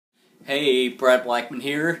Hey, Brad Blackman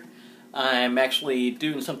here. I'm actually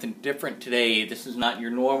doing something different today. This is not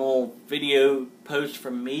your normal video post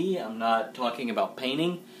from me. I'm not talking about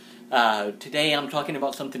painting. Today I'm talking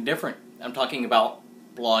about something different. I'm talking about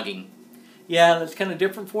blogging. Yeah, that's kind of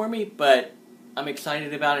different for me, but I'm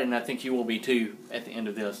excited about it, and I think you will be too at the end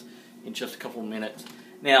of this in just a couple of minutes.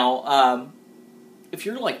 Now, if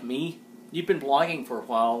you're like me, you've been blogging for a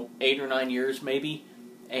while, 8 or 9 years maybe,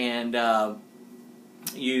 and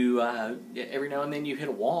you every now and then you hit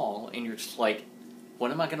a wall and you're just like, what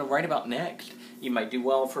am I going to write about next? You might do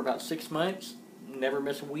well for about 6 months, never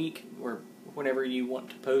miss a week, or whenever you want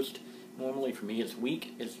to post. Normally for me it's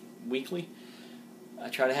weekly. I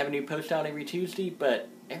try to have a new post out every Tuesday, but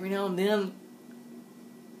every now and then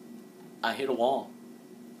I hit a wall.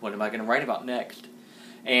 What am I going to write about next?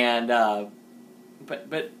 And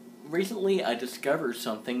but recently I discovered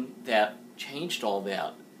something that changed all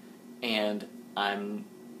that, and I'm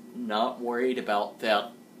not worried about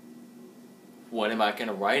that. What am I going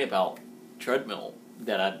to write about treadmill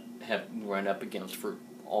that I have run up against for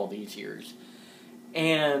all these years?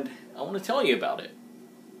 And I want to tell you about it.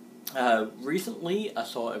 Recently I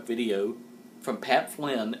saw a video from Pat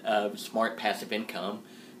Flynn of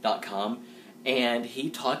smartpassiveincome.com, and he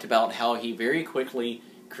talked about how he very quickly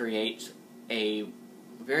creates a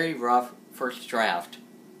very rough first draft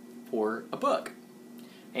for a book.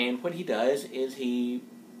 And what he does is he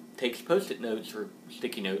takes post-it notes, or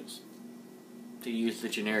sticky notes, to use the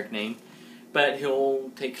generic name, but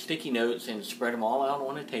he'll take sticky notes and spread them all out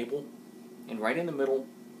on a table, and right in the middle,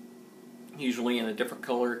 usually in a different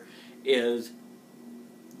color, is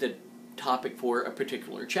the topic for a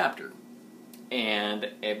particular chapter.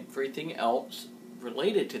 And everything else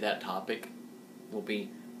related to that topic will be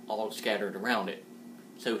all scattered around it.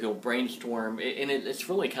 So he'll brainstorm, and it's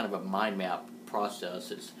really kind of a mind map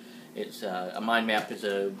process. A mind map is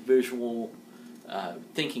a visual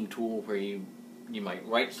thinking tool where you might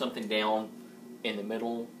write something down in the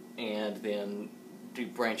middle and then do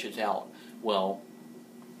branches out. Well,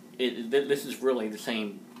 this is really the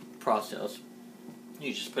same process.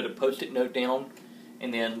 You just put a post-it note down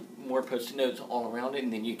and then more post-it notes all around it,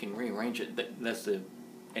 and then you can rearrange it. That's the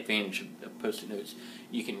advantage of post-it notes.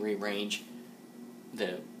 You can rearrange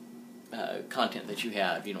the content that you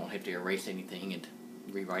have. You don't have to erase anything and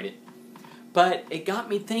rewrite it. But it got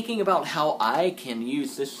me thinking about how I can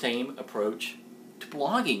use this same approach to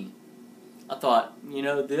blogging. I thought,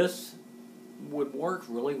 this would work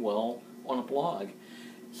really well on a blog.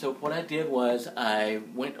 So what I did was I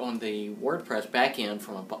went on the WordPress backend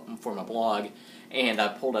for my blog, and I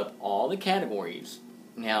pulled up all the categories.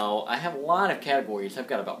 Now, I have a lot of categories. I've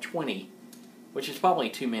got about 20, which is probably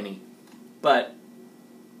too many. But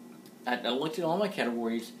I looked at all my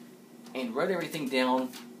categories and wrote everything down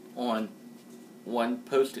on one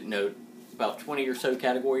post-it note, about 20 or so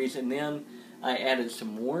categories, and then I added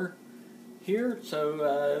some more here.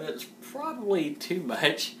 So that's probably too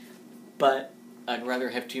much, but I'd rather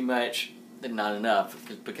have too much than not enough,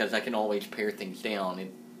 because I can always pare things down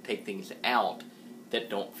and take things out that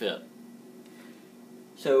don't fit.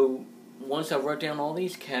 So once I wrote down all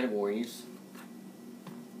these categories,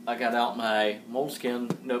 I got out my moleskin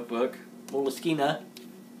notebook, Moleschina,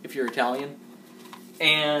 if you're Italian,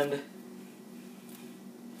 and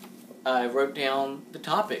I wrote down the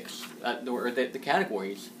topics, or the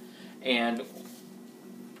categories, and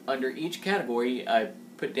under each category I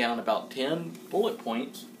put down about 10 bullet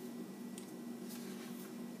points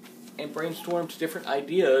and brainstormed different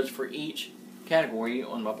ideas for each category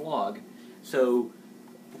on my blog. So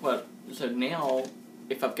now,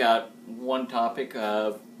 if I've got one topic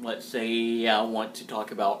of, let's say I want to talk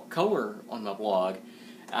about color on my blog,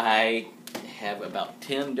 I have about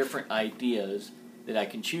 10 different ideas that I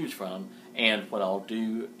can choose from, and what I'll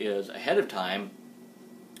do is ahead of time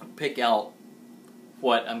pick out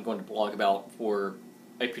what I'm going to blog about for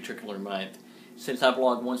a particular month. Since I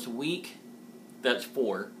blog once a week, that's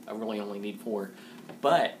 4. I really only need 4.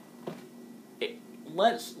 But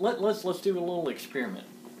let's do a little experiment.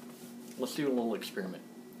 Let's do a little experiment.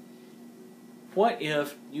 What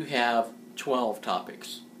if you have 12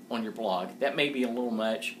 topics on your blog? That may be a little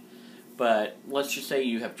much, but let's just say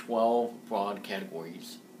you have 12 broad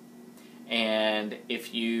categories. And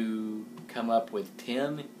if you come up with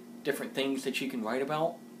 10 different things that you can write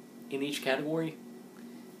about in each category,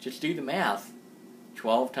 just do the math.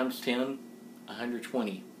 12 times 10,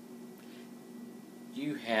 120.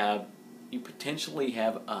 You potentially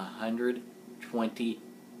have 120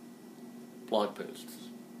 blog posts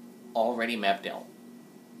already mapped out.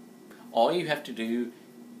 All you have to do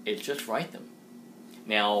is just write them.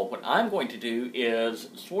 Now, what I'm going to do is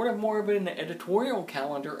sort of more of an editorial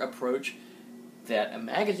calendar approach that a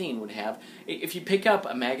magazine would have. If you pick up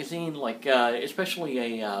a magazine, like especially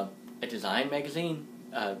a design magazine,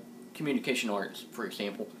 Communication Arts, for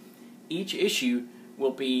example, each issue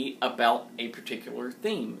will be about a particular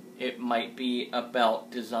theme. It might be about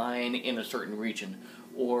design in a certain region,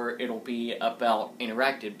 or it'll be about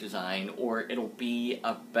interactive design, or it'll be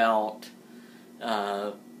about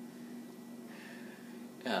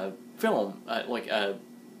film, like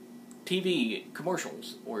TV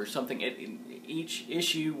commercials or something. Each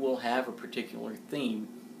issue will have a particular theme.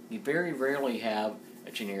 You very rarely have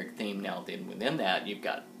a generic theme. Now, then within that, you've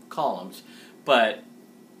got columns, but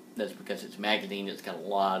that's because it's a magazine. It's got a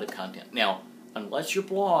lot of content. Now, unless your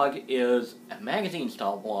blog is a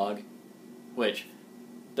magazine-style blog, which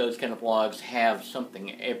those kind of blogs have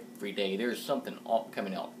something every day. There's something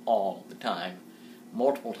coming out all the time,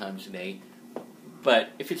 multiple times a day. But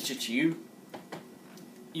if it's just you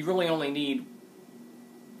really only need,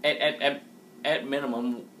 at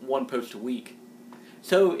minimum, one post a week.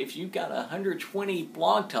 So if you've got 120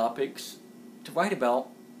 blog topics to write about,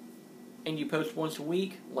 and you post once a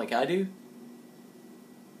week, like I do,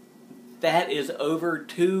 that is over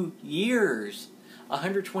 2 years.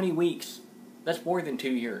 120 weeks, that's more than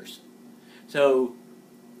 2 years. So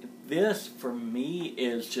this, for me,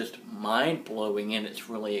 is just mind-blowing, and it's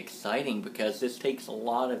really exciting because this takes a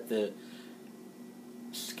lot of the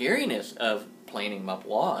scariness of planning my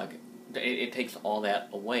blog. It takes all that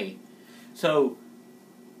away. So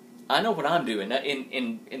I know what I'm doing.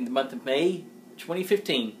 In the month of May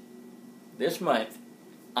 2015, this month,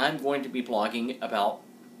 I'm going to be blogging about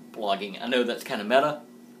blogging. I know that's kind of meta,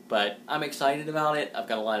 but I'm excited about it. I've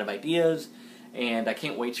got a lot of ideas, and I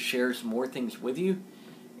can't wait to share some more things with you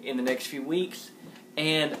in the next few weeks.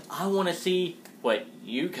 And I want to see what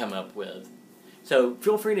you come up with. So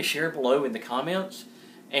feel free to share below in the comments,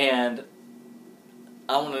 and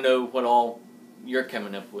I want to know what all you're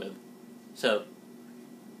coming up with. So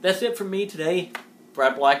that's it from me today.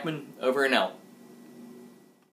 Brad Blackman, over and out.